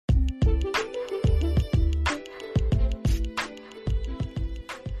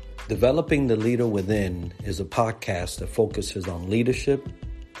Developing the Leader Within is a podcast that focuses on leadership,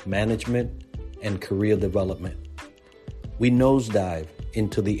 management, and career development. We nosedive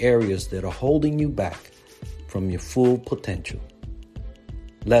into the areas that are holding you back from your full potential.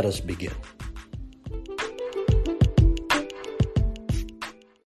 Let us begin.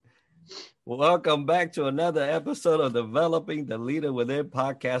 Welcome back to another episode of Developing the Leader Within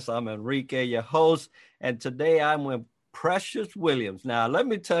podcast. I'm Enrique, your host, and today I'm with Precious Williams. Now, let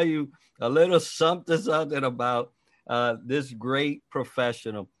me tell you a little something about this great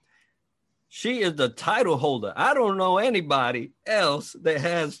professional. She is the title holder. I don't know anybody else that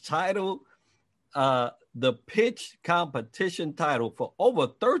has the pitch competition title for over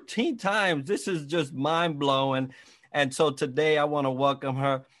 13 times. This is just mind-blowing. And so today I want to welcome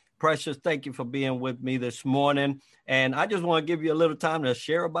her. Precious, thank you for being with me this morning. And I just want to give you a little time to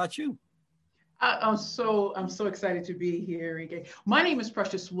share about you. I'm so excited to be here, Enrique. My name is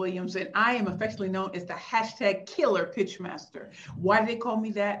Precious Williams, and I am affectionately known as the hashtag Killer Pitchmaster. Why do they call me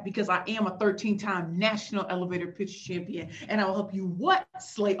that? Because I am a 13-time national elevator pitch champion, and I will help you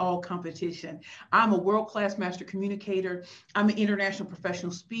slay all competition. I'm a world-class master communicator. I'm an international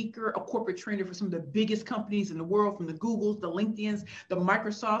professional speaker, a corporate trainer for some of the biggest companies in the world, from the Googles, the LinkedIn's, the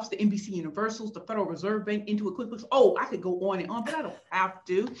Microsofts, the NBC Universals, the Federal Reserve Bank, Intuit, QuickBooks. Oh, I could go on and on, but I don't have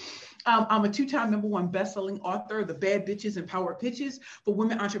to. I'm a two-time #1 best-selling author of the Bad Bitches and Power Pitches for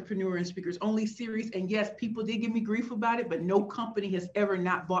Women Entrepreneur and Speakers Only series. And yes, people did give me grief about it, but no company has ever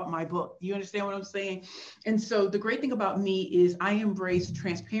not bought my book. You understand what I'm saying? And so the great thing about me is I embrace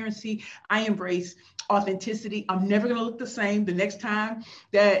transparency. I embrace authenticity. I'm never going to look the same the next time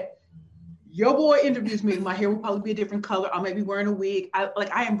that your boy interviews me. My hair will probably be a different color. I might be wearing a wig.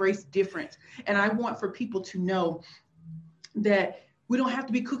 I embrace difference. And I want for people to know that we don't have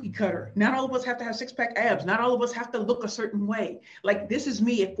to be cookie cutter. Not all of us have to have six-pack abs. Not all of us have to look a certain way. Like, this is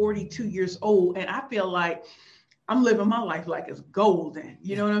me at 42 years old, and I feel like I'm living my life like it's golden.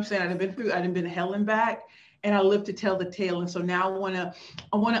 You know what I'm saying? I've been hell and back, and I live to tell the tale. And so now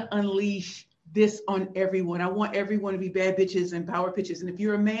I wanna unleash this on everyone. I want everyone to be bad bitches and power pitches. And if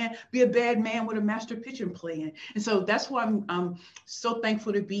you're a man, be a bad man with a master pitching plan. And so that's why I'm so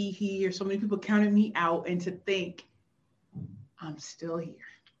thankful to be here. So many people counted me out, and to think I'm still here.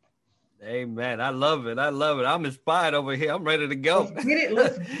 Amen. I love it. I'm inspired over here. I'm ready to go. Let's get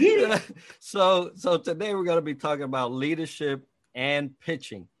it. So today we're going to be talking about leadership and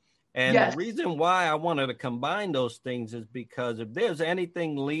pitching. And yes. The reason why I wanted to combine those things is because if there's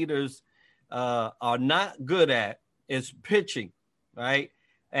anything leaders are not good at, is pitching, right?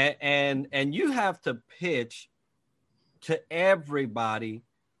 And you have to pitch to everybody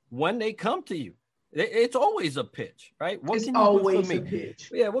when they come to you. It's always a pitch, right? It's always a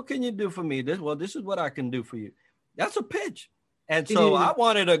pitch. Yeah, what can you do for me? This is what I can do for you. That's a pitch. And so I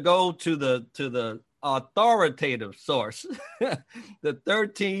wanted to go to the authoritative source, the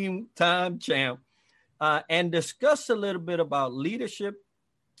 13-time champ, and discuss a little bit about leadership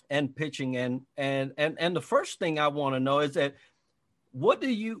and pitching. And the first thing I want to know is that what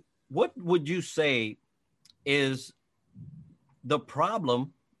would you say is the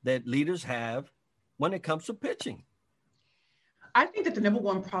problem that leaders have when it comes to pitching? I think that the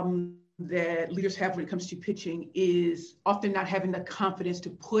 #1 problem that leaders have when it comes to pitching is often not having the confidence to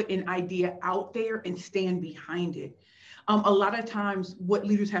put an idea out there and stand behind it. A lot of times what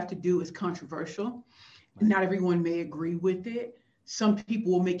leaders have to do is controversial. Right. Not everyone may agree with it. Some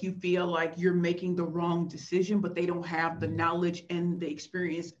people will make you feel like you're making the wrong decision, but they don't have the knowledge and the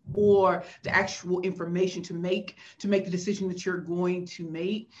experience or the actual information to make the decision that you're going to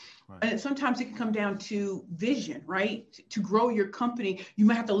make. Right. And sometimes it can come down to vision, right? To grow your company, you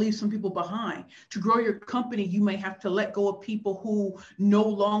might have to leave some people behind. To grow your company, you may have to let go of people who no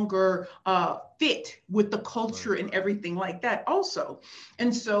longer fit with the culture and everything like that also.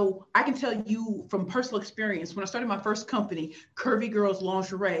 And so I can tell you from personal experience, when I started my first company, Curvy Girls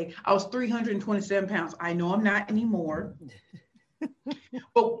Lingerie, I was 327 pounds. I know I'm not anymore.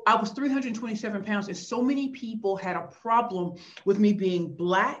 But I was 327 pounds, and so many people had a problem with me being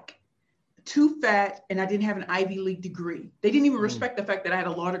Black, too fat, and I didn't have an Ivy League degree. They didn't even respect the fact that I had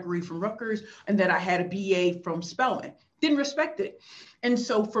a law degree from Rutgers and that I had a BA from Spelman. Didn't respect it. And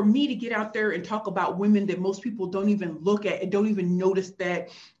so for me to get out there and talk about women that most people don't even look at and don't even notice that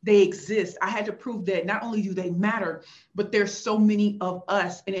they exist, I had to prove that not only do they matter, but there's so many of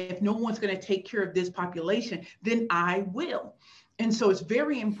us. And if no one's going to take care of this population, then I will. And so it's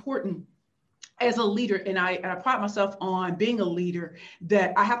very important as a leader, and I pride myself on being a leader,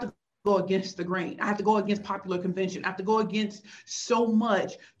 that I have to go against the grain. I have to go against popular convention. I have to go against so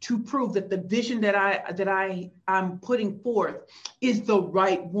much to prove that the vision that I'm putting forth is the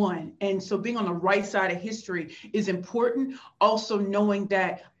right one. And so being on the right side of history is important. Also knowing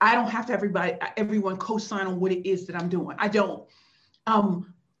that I don't have to everyone co-sign on what it is that I'm doing. I don't.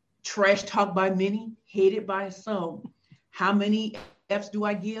 Trash talk by many, hated by some. How many F's do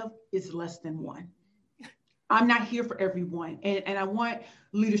I give? It's less than one. I'm not here for everyone. And I want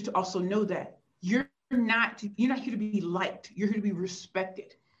leaders to also know that you're not here to be liked. You're here to be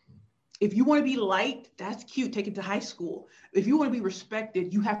respected. If you want to be liked, that's cute. Take it to high school. If you want to be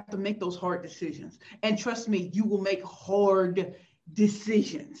respected, you have to make those hard decisions. And trust me, you will make hard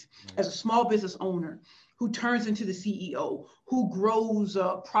decisions. As a small business owner who turns into the CEO, who grows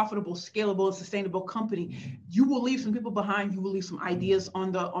a profitable, scalable, and sustainable company, you will leave some people behind. You will leave some ideas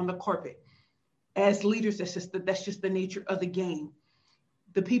on the carpet. As leaders, that's just the nature of the game.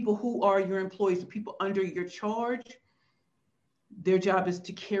 The people who are your employees, the people under your charge, their job is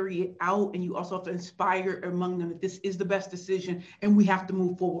to carry it out, and you also have to inspire among them that this is the best decision, and we have to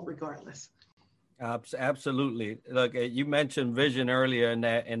move forward regardless. Absolutely. Look, you mentioned vision earlier in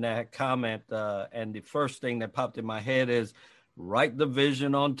that comment, and the first thing that popped in my head is write the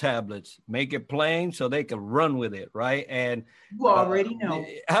vision on tablets, make it plain so they can run with it, right? And you already know.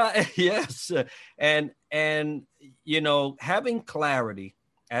 Yes, and having clarity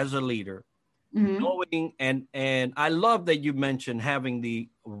as a leader, knowing and I love that you mentioned having the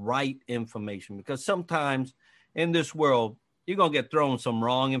right information, because sometimes in this world you're gonna get thrown some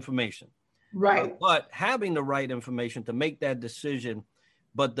wrong information. Right. But having the right information to make that decision,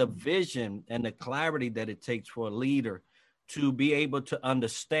 but the vision and the clarity that it takes for a leader to be able to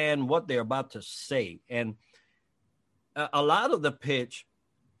understand what they're about to say. And a lot of the pitch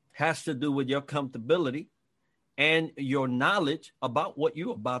has to do with your comfortability and your knowledge about what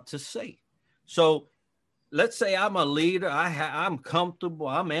you're about to say. So let's say I'm a leader, I'm comfortable,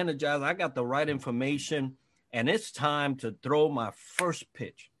 I'm energized, I got the right information, and it's time to throw my first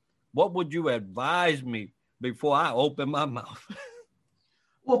pitch. What would you advise me before I open my mouth?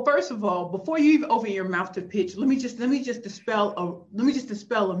 Well, first of all, before you even open your mouth to pitch, let me just dispel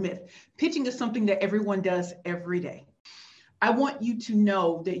a myth. Pitching is something that everyone does every day. I want you to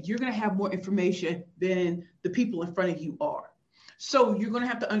know that you're going to have more information than the people in front of you are. So you're going to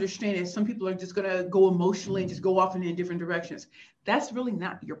have to understand that some people are just going to go emotionally and just go off in different directions. That's really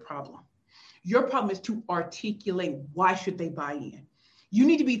not your problem. Your problem is to articulate why should they buy in. You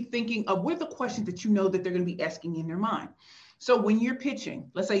need to be thinking of what are the questions that you know that they're going to be asking in their mind. So when you're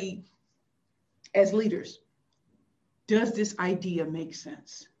pitching, let's say as leaders, does this idea make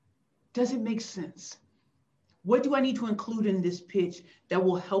sense? Does it make sense? What do I need to include in this pitch that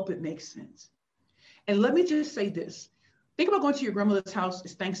will help it make sense? And let me just say this. Think about going to your grandmother's house.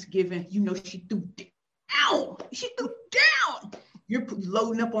 It's Thanksgiving. You know, she threw down. You're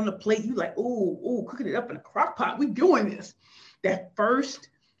loading up on the plate. You like, oh, cooking it up in a crock pot. We're doing this. That first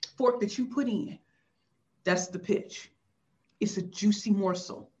fork that you put in, that's the pitch. It's a juicy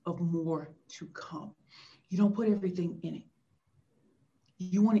morsel of more to come. You don't put everything in it.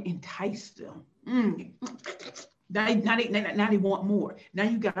 You want to entice them. Now they want more. Now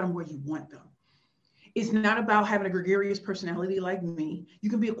you got them where you want them. It's not about having a gregarious personality like me. You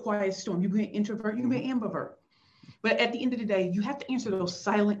can be a quiet storm. You can be an introvert. You can be an ambivert. But at the end of the day, you have to answer those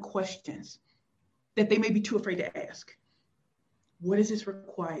silent questions that they may be too afraid to ask. What does this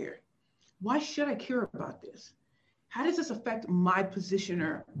require? Why should I care about this? How does this affect my position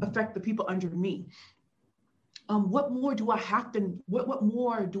or affect the people under me? What more do I have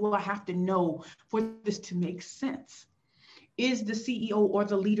to know for this to make sense? Is the CEO or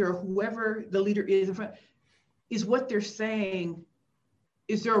the leader, whoever the leader is in front, is what they're saying,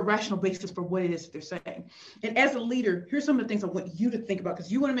 is there a rational basis for what it is they're saying? And as a leader, here's some of the things I want you to think about,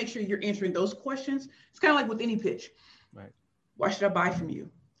 because you want to make sure you're answering those questions. It's kind of like with any pitch. Right. Why should I buy from you?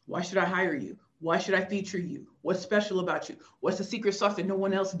 Why should I hire you? Why should I feature you? What's special about you? What's the secret sauce that no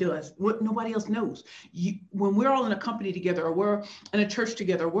one else does? What nobody else knows? When we're all in a company together, or we're in a church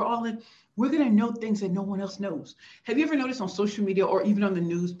together, we're going to know things that no one else knows. Have you ever noticed on social media or even on the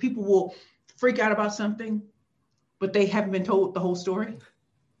news, people will freak out about something, but they haven't been told the whole story?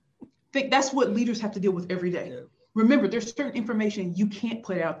 I think that's what leaders have to deal with every day. Yeah. Remember, there's certain information you can't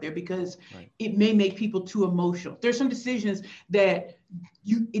put out there because it may make people too emotional. There's some decisions that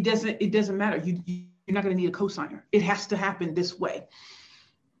it doesn't matter. You're not going to need a cosigner. It has to happen this way.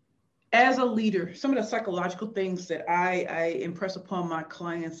 As a leader, some of the psychological things that I impress upon my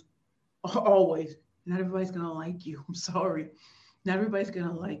clients are always, not everybody's going to like you. I'm sorry. Not everybody's going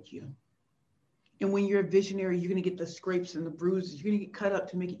to like you. And when you're a visionary, you're going to get the scrapes and the bruises. You're going to get cut up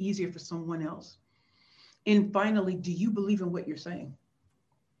to make it easier for someone else. And finally, do you believe in what you're saying?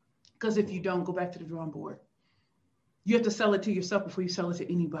 Because if you don't, go back to the drawing board. You have to sell it to yourself before you sell it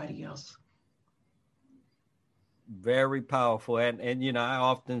to anybody else. Very powerful. And you know, I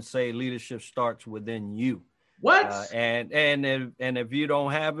often say leadership starts within you. What? And if you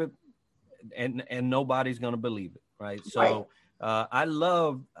don't have it, and nobody's going to believe it, right? So I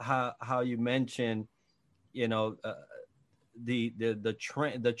love how you mentioned, you know, the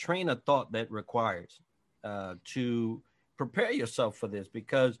train of thought that requires to prepare yourself for this,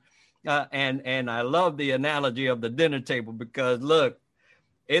 because and I love the analogy of the dinner table, because look,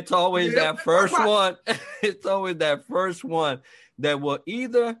 it's always that first one. It's always that first one that will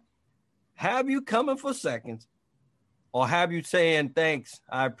either have you coming for seconds or have you saying, thanks,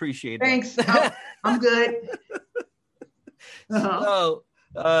 I appreciate it. Thanks, I'm good. So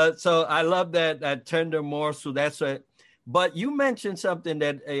I love that tender morsel. That's it. But you mentioned something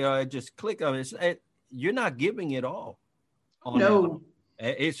that just click on it. You're not giving it all. No.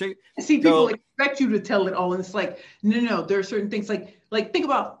 People expect you to tell it all, and it's like, no. There are certain things like think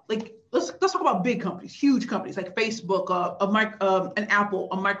about let's talk about big companies, huge companies like Facebook, an Apple,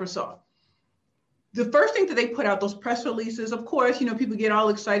 a Microsoft. The first thing that they put out, those press releases, of course, you know, people get all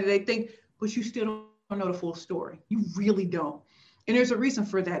excited. They think, but you still don't know the full story. You really don't. And there's a reason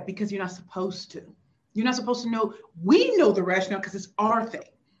for that, because you're not supposed to. You're not supposed to know. We know the rationale because it's our thing.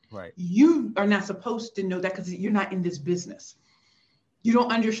 Right. You are not supposed to know that because you're not in this business. You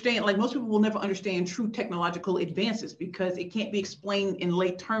don't understand, like most people will never understand true technological advances because it can't be explained in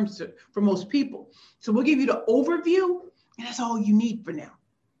lay terms for most people. So we'll give you the overview, and that's all you need for now.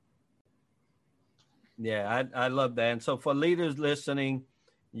 Yeah, I love that. And so for leaders listening,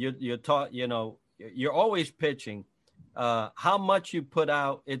 you're taught, you know, you're always pitching. How much you put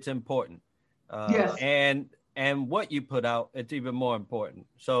out, it's important. Yes. And what you put out, it's even more important.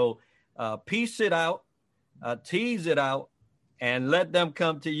 So piece it out, tease it out, and let them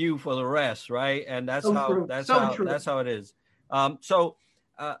come to you for the rest, right? And that's how it is. So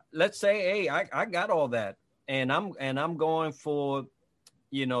let's say, hey, I got all that, and I'm going for,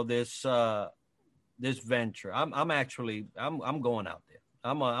 you know, this venture. I'm going out there.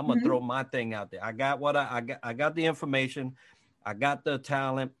 I'm gonna throw my thing out there. I got what I got the information, I got the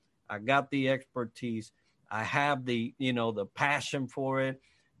talent, I got the expertise, I have the, you know, the passion for it.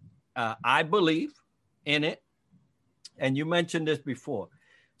 I believe in it. And you mentioned this before.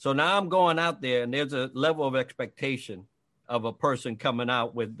 So now I'm going out there, and there's a level of expectation of a person coming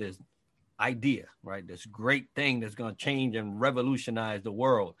out with this idea, right? This great thing that's going to change and revolutionize the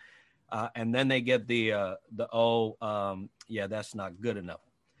world. And then they get yeah, that's not good enough.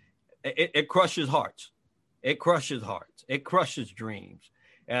 It crushes hearts. It crushes hearts. It crushes dreams.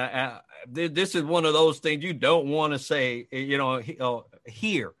 This is one of those things you don't want to say, you know,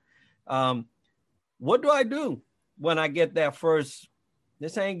 here. What do I do when I get that first,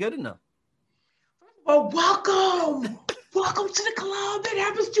 this ain't good enough? Well, welcome. Welcome to the club. It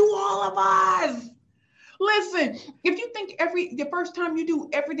happens to all of us. Listen, if you think the first time you do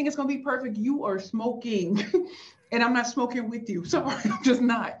everything is going to be perfect, you are smoking. And I'm not smoking with you. Sorry, I'm just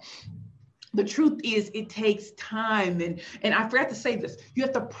not. The truth is, it takes time. And I forgot to say this. You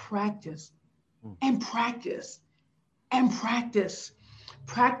have to practice and practice and practice.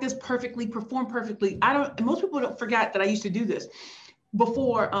 Practice perfectly, perform perfectly. Most people don't forget that I used to do this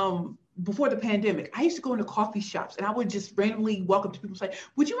before the pandemic. I used to go into coffee shops, and I would just randomly walk up to people and say,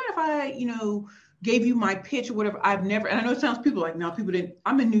 would you mind if I, you know, gave you my pitch or whatever? I've never, and I know it sounds, people like, no, people didn't.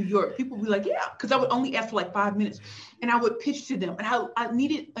 I'm in New York. People would be like, yeah, because I would only ask for like 5 minutes, and I would pitch to them, and I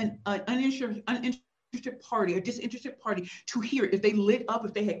needed an uninterested party, a disinterested party to hear it. If they lit up,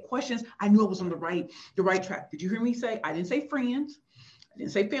 if they had questions, I knew I was on the right track. Did you hear me say? I didn't say friends. I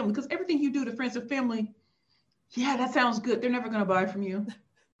didn't say family, because everything you do to friends and family, yeah, that sounds good. They're never going to buy from you.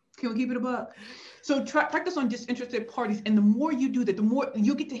 Can we keep it a buck? So practice on disinterested parties. And the more you do that, the more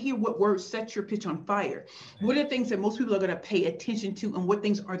you get to hear what words set your pitch on fire. What are the things that most people are going to pay attention to, and what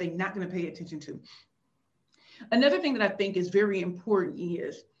things are they not going to pay attention to? Another thing that I think is very important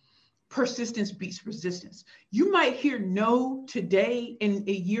is persistence beats resistance. You might hear no today, and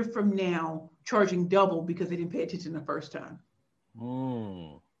a year from now, charging double because they didn't pay attention the first time.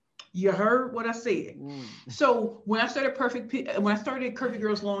 You heard what I said. So when I started Curvy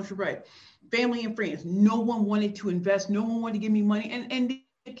Girls Lingerie, family and friends, no one wanted to invest. No one wanted to give me money. And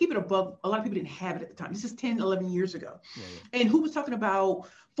keep it above, a lot of people didn't have it at the time. This is 10, 11 years ago. Yeah. And who was talking about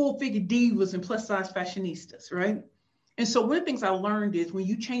full-figure divas and plus-size fashionistas, right? And so one of the things I learned is when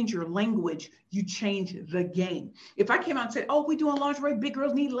you change your language, you change the game. If I came out and said, oh, we doing lingerie, big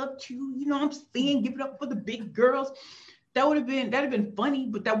girls need love too, you know what I'm saying, give it up for the big girls, that'd have been funny,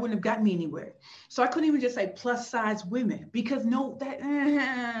 but that wouldn't have gotten me anywhere. So I couldn't even just say plus size women because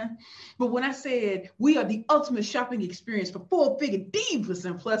but when I said we are the ultimate shopping experience for full-figure divas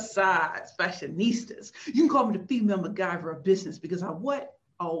and plus size fashionistas, you can call me the female MacGyver of business because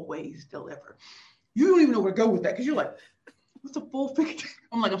always deliver. You don't even know where to go with that because you're like, what's a full figure?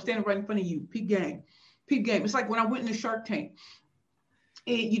 I'm like, I'm standing right in front of you. Peep game. It's like when I went in the Shark Tank.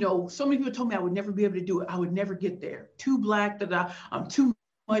 And, so many people told me I would never be able to do it. I would never get there. Too black, I'm too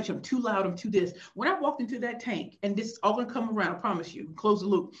much, I'm too loud, I'm too this. When I walked into that tank, and this is all gonna come around, I promise you, close the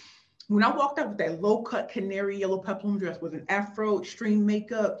loop. When I walked out with that low-cut canary yellow peplum dress with an afro, extreme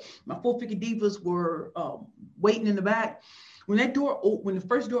makeup, my full-figure divas were waiting in the back. When the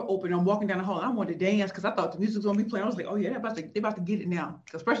first door opened, I'm walking down the hall, and I wanted to dance because I thought the music was gonna be playing. I was like, oh yeah, they're about to get it now.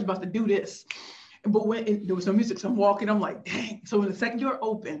 Because Precious about to do this. But when there was no music, so I'm walking, I'm like, dang. So when the second door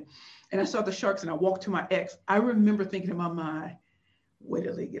opened and I saw the sharks and I walked to my ex, I remember thinking in my mind, where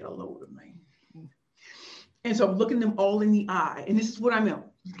do they get a load of me? And so I'm looking them all in the eye. And this is what I mean.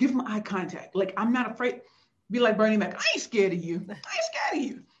 Give them eye contact. Like, I'm not afraid. Be like Bernie Mac. I ain't scared of you.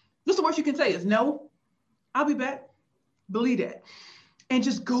 What's the worst you can say is no, I'll be back. Believe that. And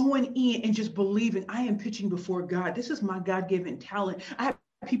just going in and just believing I am pitching before God. This is my God-given talent. I have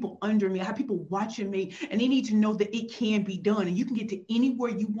people under me. I have people watching me, and they need to know that it can be done. And you can get to anywhere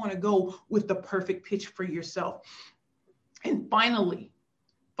you want to go with the perfect pitch for yourself. And finally,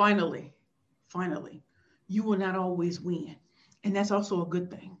 you will not always win. And that's also a good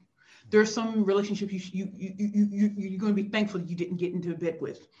thing. There are some relationships you're going to be thankful you didn't get into bed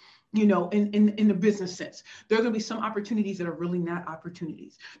with. In the business sense, there are going to be some opportunities that are really not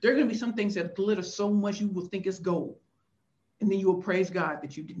opportunities. There are going to be some things that glitter so much you will think it's gold. And then you will praise God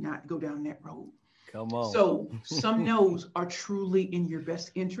that you did not go down that road. Come on. So some no's are truly in your best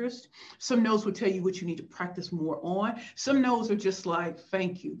interest. Some no's will tell you what you need to practice more on. Some no's are just like,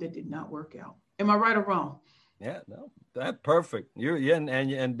 thank you, that did not work out. Am I right or wrong? Yeah, no, that's perfect. You're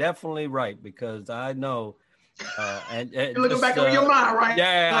and definitely right, because I know. And you're looking back over your mind, right?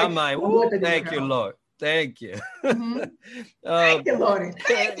 Yeah, like, I'm like, thank you, Lord. Thank you. Mm-hmm. Thank you, Lord.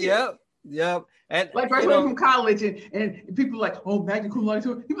 Thank you. Yep. And like graduating from college and people are like, oh, magna cum laude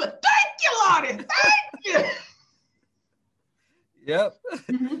too. People are like, thank you, Lord. Thank you. Yep.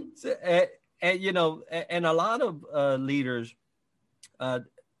 Mm-hmm. So, and a lot of leaders,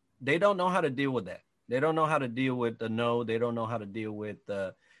 they don't know how to deal with that. They don't know how to deal with the no. They don't know how to deal with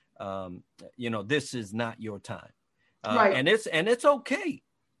the, this is not your time. Right. And it's okay.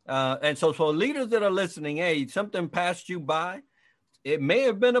 And so for leaders that are listening, hey, something passed you by. It may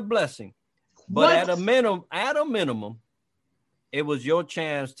have been a blessing, but at a minimum, it was your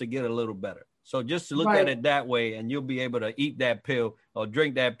chance to get a little better. So just to look at it that way, and you'll be able to eat that pill or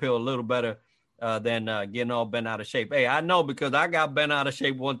drink that pill a little better than getting all bent out of shape. Hey, I know because I got bent out of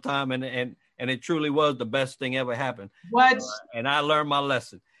shape one time, and it truly was the best thing ever happened. And I learned my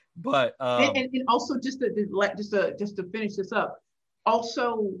lesson. But and also just to finish this up,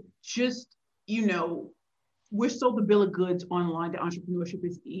 also just we're sold the bill of goods online. The entrepreneurship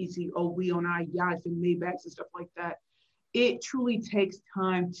is easy. Oh, we on our yachts and Maybachs and stuff like that. It truly takes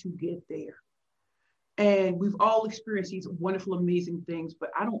time to get there. And we've all experienced these wonderful, amazing things, but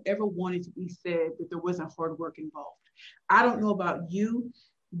I don't ever want it to be said that there wasn't hard work involved. I don't know about you,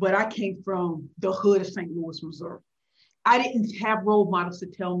 but I came from the hood of St. Louis, Missouri. I didn't have role models to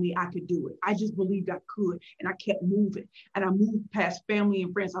tell me I could do it. I just believed I could, and I kept moving. And I moved past family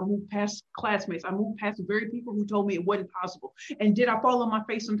and friends. I moved past classmates. I moved past the very people who told me it wasn't possible. And did I fall on my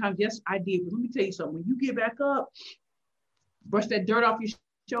face sometimes? Yes, I did. But let me tell you something. When you get back up, brush that dirt off your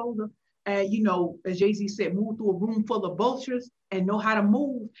shoulder, and, as Jay-Z said, move through a room full of vultures and know how to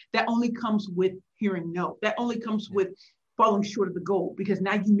move, that only comes with hearing no. That only comes with falling short of the goal, because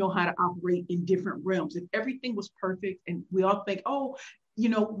now you know how to operate in different realms. If everything was perfect and we all think, oh,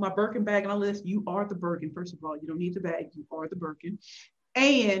 my Birkin bag and all this, you are the Birkin. First of all, you don't need the bag, you are the Birkin.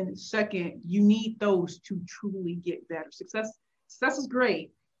 And second, you need those to truly get better. Success is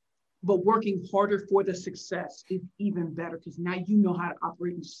great, but working harder for the success is even better, because now you know how to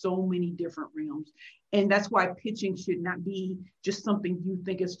operate in so many different realms. And that's why pitching should not be just something you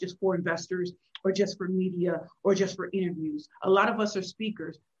think is just for investors or just for media or just for interviews. A lot of us are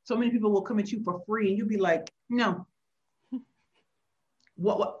speakers. So many people will come at you for free and you'll be like, no.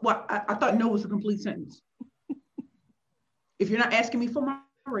 What? I thought no was a complete sentence. If you're not asking me for my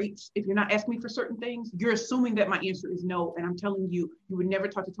rates, if you're not asking me for certain things, you're assuming that my answer is no. And I'm telling you, you would never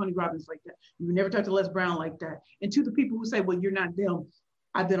talk to Tony Robbins like that. You would never talk to Les Brown like that. And to the people who say, well, you're not them,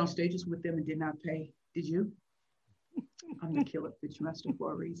 I've been on stages with them and did not pay. Did you? I'm the killer pitchmaster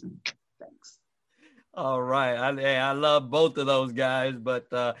for a reason. Thanks. All right. I love both of those guys, but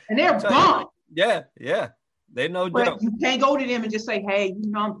and they're gone. Yeah. They know. But you can't go to them and just say, hey,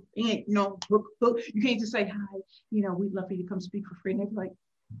 book. You can't just say, hi, we'd love for you to come speak for free. And they'd be like,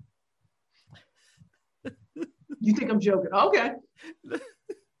 you think I'm joking? Okay.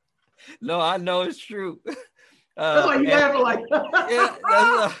 No, I know it's true. That's why you laugh like.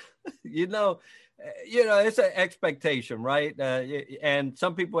 It's an expectation, right? And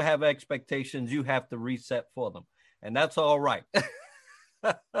some people have expectations you have to reset for them, and that's all right.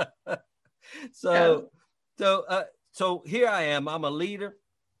 So here I am. I'm a leader.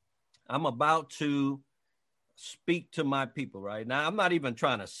 I'm about to speak to my people right now. I'm not even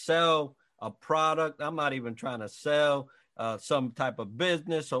trying to sell a product. I'm not even trying to sell some type of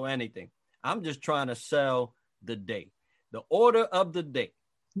business or anything. I'm just trying to sell the day, the order of the day.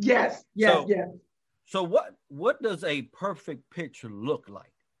 Yes. So what does a perfect pitch look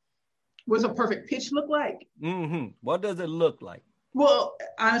like? What's a perfect pitch look like? Mm-hmm. What does it look like? Well,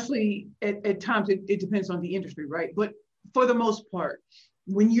 honestly, at times it depends on the industry, right? But for the most part,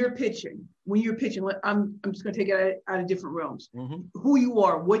 when you're pitching, I'm just going to take it out of different realms. Mm-hmm. Who you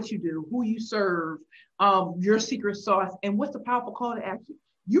are, what you do, who you serve, your secret sauce, and what's the powerful call to action.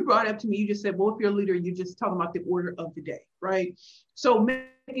 You brought up to me, you just said, well, if you're a leader, you're just talking about the order of the day, right? So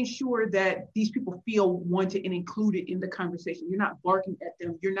making sure that these people feel wanted and included in the conversation. You're not barking at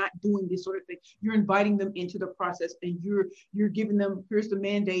them. You're not doing this sort of thing. You're inviting them into the process, and you're giving them, here's the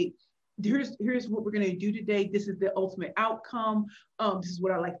mandate. Here's what we're going to do today. This is the ultimate outcome. This is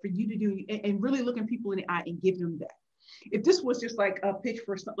what I like for you to do, and really looking people in the eye and give them that. If this was just like a pitch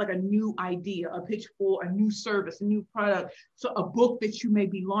for like a new idea, a pitch for a new service, a new product, so a book that you may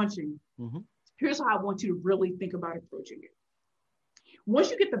be launching, mm-hmm. Here's how I want you to really think about approaching it.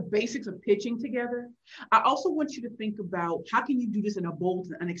 Once you get the basics of pitching together, I also want you to think about how can you do this in a bold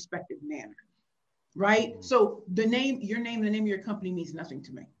and unexpected manner, right? Mm-hmm. So your name, the name of your company means nothing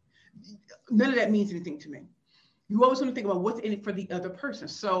to me. None of that means anything to me. You always want to think about what's in it for the other person.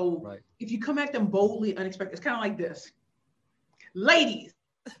 So right. If you come at them boldly, unexpected, it's kind of like this. Ladies,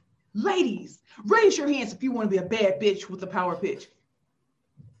 raise your hands if you want to be a bad bitch with a power pitch.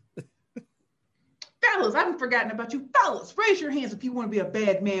 Fellas, I haven't forgotten about you. Fellas, raise your hands if you want to be a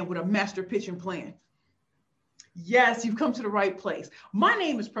bad man with a master pitching plan. Yes, you've come to the right place. My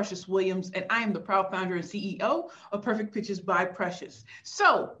name is Precious Williams, and I am the proud founder and CEO of Perfect Pitches by Precious.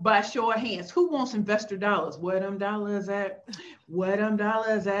 So, by show of hands, who wants investor dollars? Where them dollars at?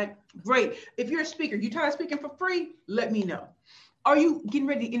 Great. If you're a speaker, you tired of speaking for free? Let me know. Are you getting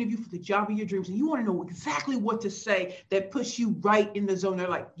ready to interview for the job of your dreams and you want to know exactly what to say that puts you right in the zone? They're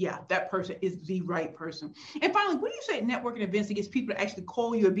like, yeah, that person is the right person. And finally, what do you say at networking events that gets people to actually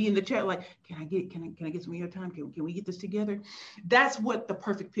call you or be in the chat like, can I get some of your time? Can we get this together? That's what the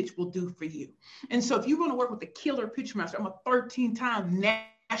perfect pitch will do for you. And so if you want to work with the killer pitch master, I'm a 13-time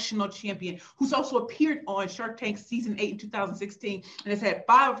national champion who's also appeared on Shark Tank season 8 in 2016 and has had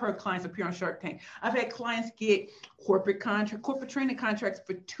 5 of her clients appear on Shark Tank. I've had clients get corporate training contracts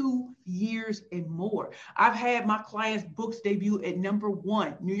for 2 years and more. I've had my clients' books debut at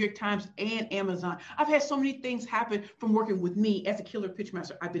 #1, New York Times and Amazon. I've had so many things happen from working with me as a killer pitch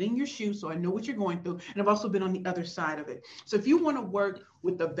master. I've been in your shoes, so I know what you're going through, and I've also been on the other side of it. So if you want to work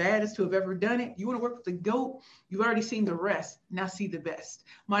with the baddest who have ever done it, you want to work with the GOAT, you've already seen the rest, now see the best.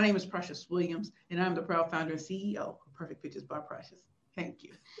 My name is Precious Williams, and I'm the proud founder and CEO of Perfect Pitches by Precious. Thank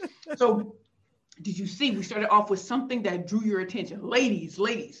you. So did you see we started off with something that drew your attention? Ladies,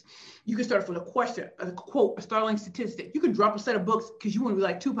 you can start with a question, a quote, a startling statistic. You can drop a set of books because you want to be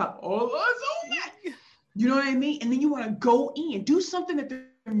like Tupac. All of us on that. You know what I mean? And then you want to go in, do something that they're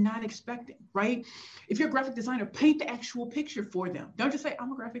not expecting, right? If you're a graphic designer, paint the actual picture for them. Don't just say,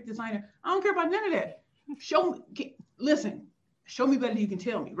 I'm a graphic designer. I don't care about none of that. Show me better than you can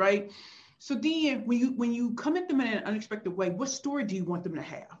tell me, right? So then when you come at them in an unexpected way, what story do you want them to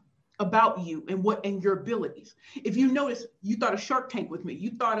have about you and your abilities? If you notice, you thought of Shark Tank with me.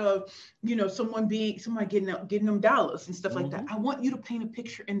 You thought of, somebody getting them dollars and stuff like that. I want you to paint a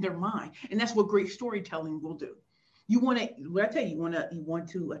picture in their mind. And that's what great storytelling will do. You want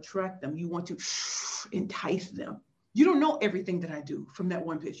to attract them. You want to entice them. You don't know everything that I do from that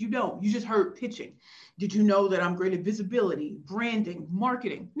one pitch. You don't. You just heard pitching. Did you know that I'm great at visibility, branding,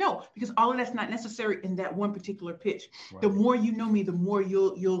 marketing? No, because all of that's not necessary in that one particular pitch. Right. The more you know me, the more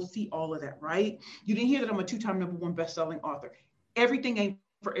you'll see all of that, right? You didn't hear that I'm a 2-time #1 best-selling author. Everything ain't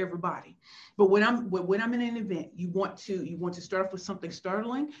for everybody. But when I'm in an event, you want to start off with something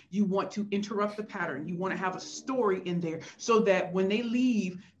startling. You want to interrupt the pattern. You want to have a story in there so that when they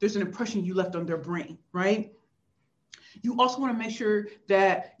leave, there's an impression you left on their brain, right? You also want to make sure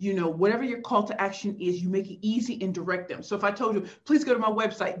that, whatever your call to action is, you make it easy and direct them. So if I told you, please go to my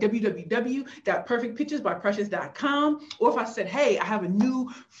website, www.perfectpitchesbyprecious.com, or if I said, hey, I have a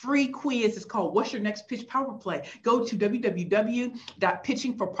new free quiz, it's called What's Your Next Pitch Power Play, go to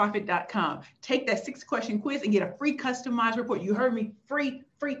www.pitchingforprofit.com. Take that 6-question quiz and get a free customized report. You heard me, free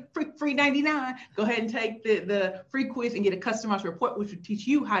 99. Go ahead and take the free quiz and get a customized report, which will teach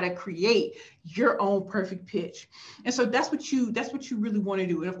you how to create your own perfect pitch. And so that's what you really want to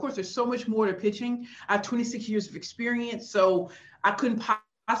do. And of course, there's so much more to pitching. I have 26 years of experience, so I couldn't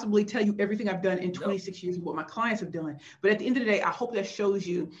possibly tell you everything I've done in 26 years of what my clients have done. But at the end of the day, I hope that shows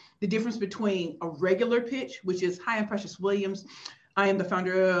you the difference between a regular pitch, which is, hi, I'm Precious Williams. I am the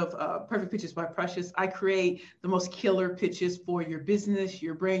founder of Perfect Pitches by Precious. I create the most killer pitches for your business,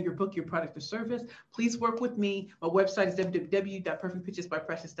 your brand, your book, your product, or service. Please work with me. My website is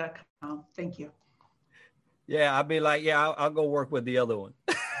www.perfectpitchesbyprecious.com. Thank you. Yeah, I'd be like, I'll go work with the other one.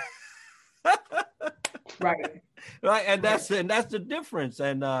 Right. Right. And that's the difference.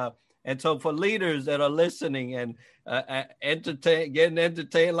 And so for leaders that are listening and getting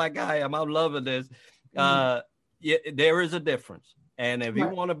entertained like I am, I'm loving this. There is a difference. And if you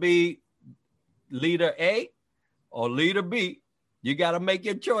want to be leader A or leader B, you got to make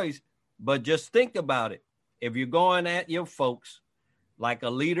your choice. But just think about it. If you're going at your folks like a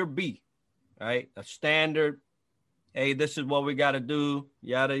leader B, right? A standard, hey, this is what we got to do,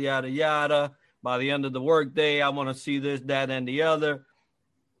 yada, yada, yada. By the end of the workday, I want to see this, that, and the other.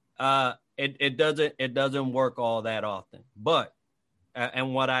 It doesn't work all that often. But,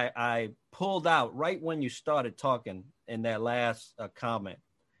 and what I pulled out right when you started talking in that last comment,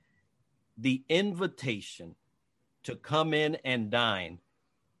 the invitation to come in and dine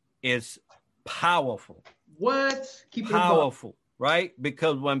is powerful. What? Keep it powerful, right?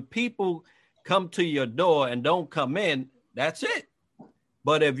 Because when people come to your door and don't come in, that's it.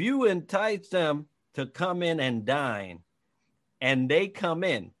 But if you entice them to come in and dine and they come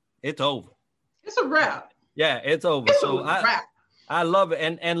in, it's over. It's a wrap. Yeah, it's over. It's a wrap. I love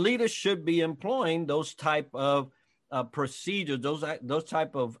it. And leaders should be employing those type of procedures, those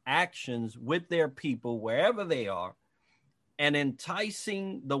type of actions with their people, wherever they are, and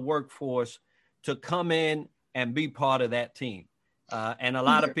enticing the workforce to come in and be part of that team. And a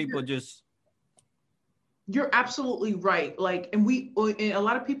lot of people just... You're absolutely right. And a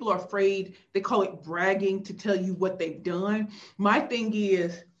lot of people are afraid, they call it bragging, to tell you what they've done. My thing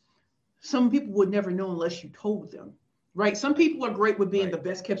is, some people would never know unless you told them, right? Some people are great with being the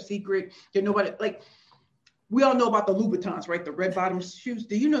best kept secret. Nobody, we all know about the Louboutins, right? The red bottom shoes.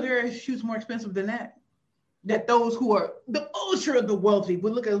 Do you know there are shoes more expensive than that? That those who are the ultra of the wealthy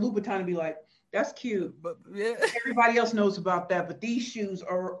would look at a Louboutin and be like, that's cute. But everybody else knows about that. But these shoes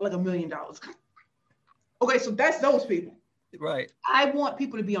are like $1 million. Okay, so that's those people. Right. I want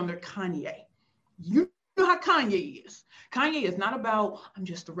people to be on their Kanye. You know how Kanye is. Kanye is not about, I'm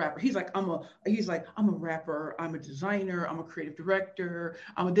just a rapper. He's like, I'm a rapper, I'm a designer, I'm a creative director,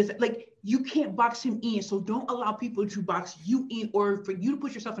 I'm a this. You can't box him in. So don't allow people to box you in, or for you to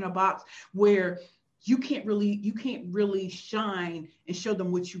put yourself in a box where you can't really shine and show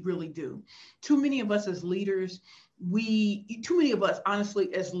them what you really do. Too many of us as leaders,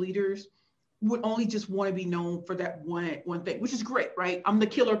 honestly, as leaders, would only just want to be known for that one thing, which is great, right? I'm the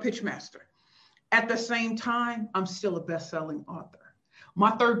killer pitch master. At the same time, I'm still a best-selling author.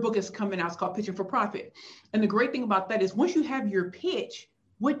 My third book is coming out. It's called Pitching for Profit. And the great thing about that is once you have your pitch,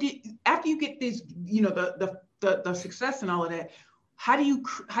 after you get this, the success and all of that, how do you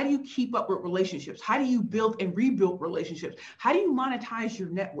keep up with relationships? How do you build and rebuild relationships? How do you monetize your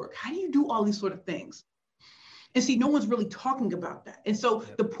network? How do you do all these sort of things? And see, no one's really talking about that. And so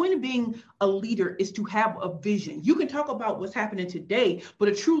the point of being a leader is to have a vision. You can talk about what's happening today, but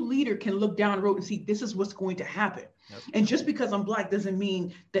a true leader can look down the road and see this is what's going to happen. Yep. And just because I'm Black doesn't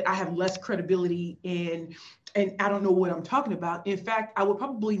mean that I have less credibility and I don't know what I'm talking about. In fact, I would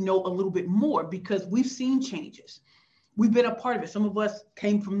probably know a little bit more because we've seen changes. We've been a part of it. Some of us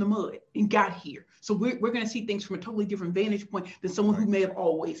came from the mud and got here. So we're going to see things from a totally different vantage point than someone who may have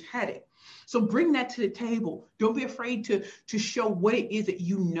always had it. So bring that to the table. Don't be afraid to show what it is that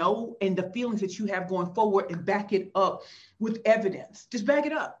you know and the feelings that you have going forward and back it up with evidence. Just back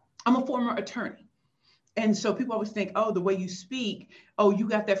it up. I'm a former attorney. And so people always think, oh, the way you speak, oh, you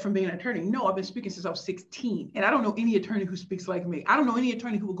got that from being an attorney. No, I've been speaking since I was 16. And I don't know any attorney who speaks like me. I don't know any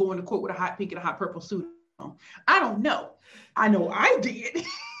attorney who will go into court with a hot pink and a hot purple suit I don't know. I know I did.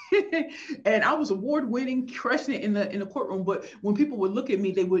 And I was award-winning, crushing it in the courtroom. But when people would look at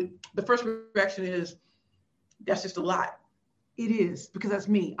me, the first reaction is, that's just a lot. It is, because that's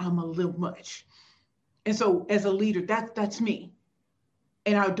me. I'm a little much. And so as a leader, that's me.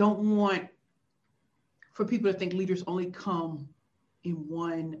 And I don't want for people to think leaders only come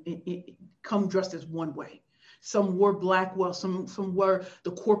come dressed as one way. Some wore black well, some wore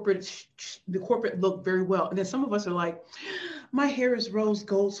the corporate look very well. And then some of us are like, my hair is rose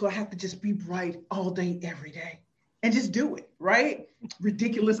gold, so I have to just be bright all day, every day. And just do it, right?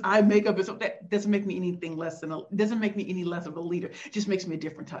 Ridiculous eye makeup. And so that doesn't make me anything less doesn't make me any less of a leader. It just makes me a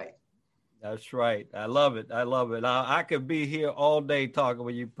different type. That's right. I love it. I could be here all day talking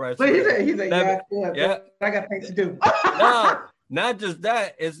with you, Precious. But he said, yeah. I got things to do. No, not just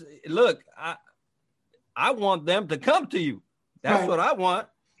that. Look, I want them to come to you. That's what I want.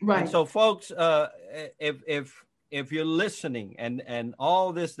 Right. And so, folks, if you're listening and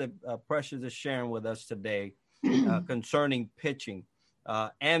all this that Precious is sharing with us today concerning pitching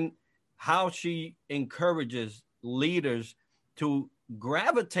and how she encourages leaders to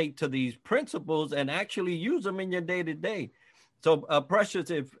gravitate to these principles and actually use them in your day-to-day. So Precious,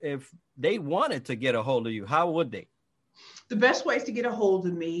 if they wanted to get a hold of you, how would they? The best ways to get a hold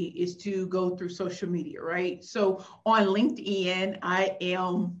of me is to go through social media, right? So on LinkedIn, I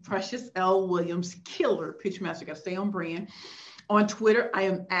am Precious L. Williams, killer pitchmaster. Got to stay on brand. On Twitter, I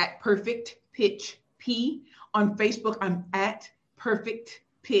am at Perfect Pitch P. On Facebook, I'm at Perfect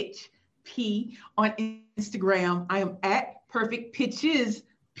Pitch P. On Instagram, I am at Perfect Pitches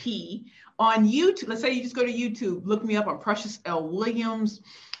P. On YouTube, let's say you just go to YouTube, look me up on Precious L. Williams.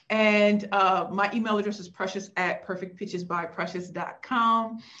 And my email address is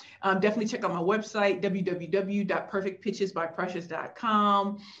precious@perfectpitchesbyprecious.com. Definitely check out my website,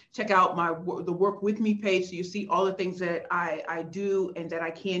 www.perfectpitchesbyprecious.com. Check out the Work With Me page, so you see all the things that I do and that I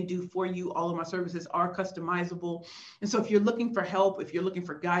can do for you. All of my services are customizable. And so if you're looking for help, if you're looking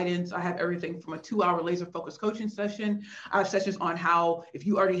for guidance, I have everything from a 2-hour laser-focused coaching session. I have sessions on how, if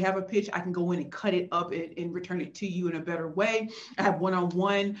you already have a pitch, I can go in and cut it up and return it to you in a better way. I have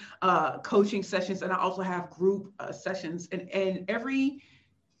one-on-one coaching sessions, and I also have group sessions. And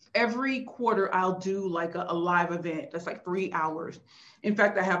every quarter I'll do like a live event that's like 3 hours. In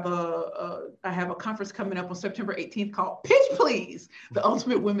fact, I have a conference coming up on September 18th called Pitch Please, the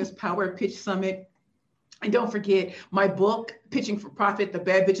Ultimate Women's Power Pitch Summit. And don't forget, my book, Pitching for Profit, The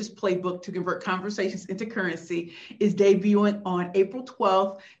Bad Bitches Playbook to Convert Conversations into Currency, is debuting on April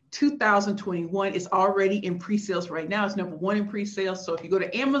 12th, 2021. It's already in pre-sales right now. It's #1 in pre-sales. So if you go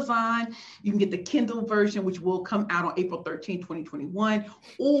to Amazon, you can get the Kindle version, which will come out on April 13th, 2021.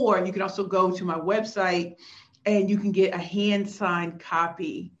 Or you can also go to my website and you can get a hand-signed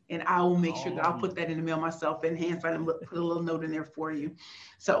copy. And I will make sure that I'll put that in the mail myself and hand-sign and put a little note in there for you.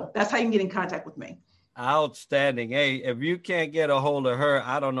 So that's how you can get in contact with me. Outstanding. Hey, if you can't get a hold of her,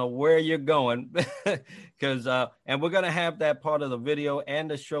 I don't know where you're going, because and we're going to have that part of the video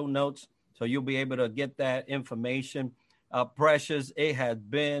and the show notes, so you'll be able to get that information. Precious, it has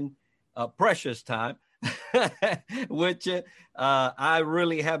been a precious time with you. I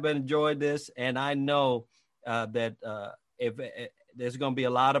really have enjoyed this, and I know that if there's going to be a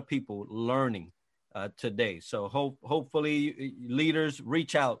lot of people learning today. So hopefully leaders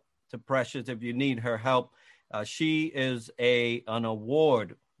reach out to Precious if you need her help. She is an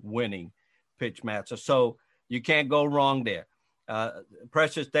award-winning pitch master, so you can't go wrong there.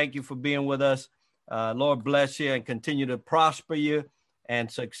 Precious, thank you for being with us. Lord bless you and continue to prosper you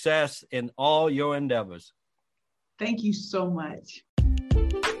and success in all your endeavors. Thank you so much.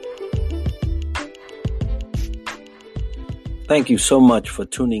 Thank you so much for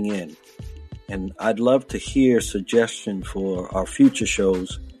tuning in. And I'd love to hear suggestions for our future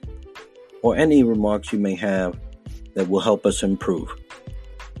shows or any remarks you may have that will help us improve.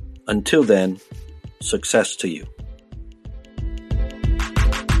 Until then, success to you.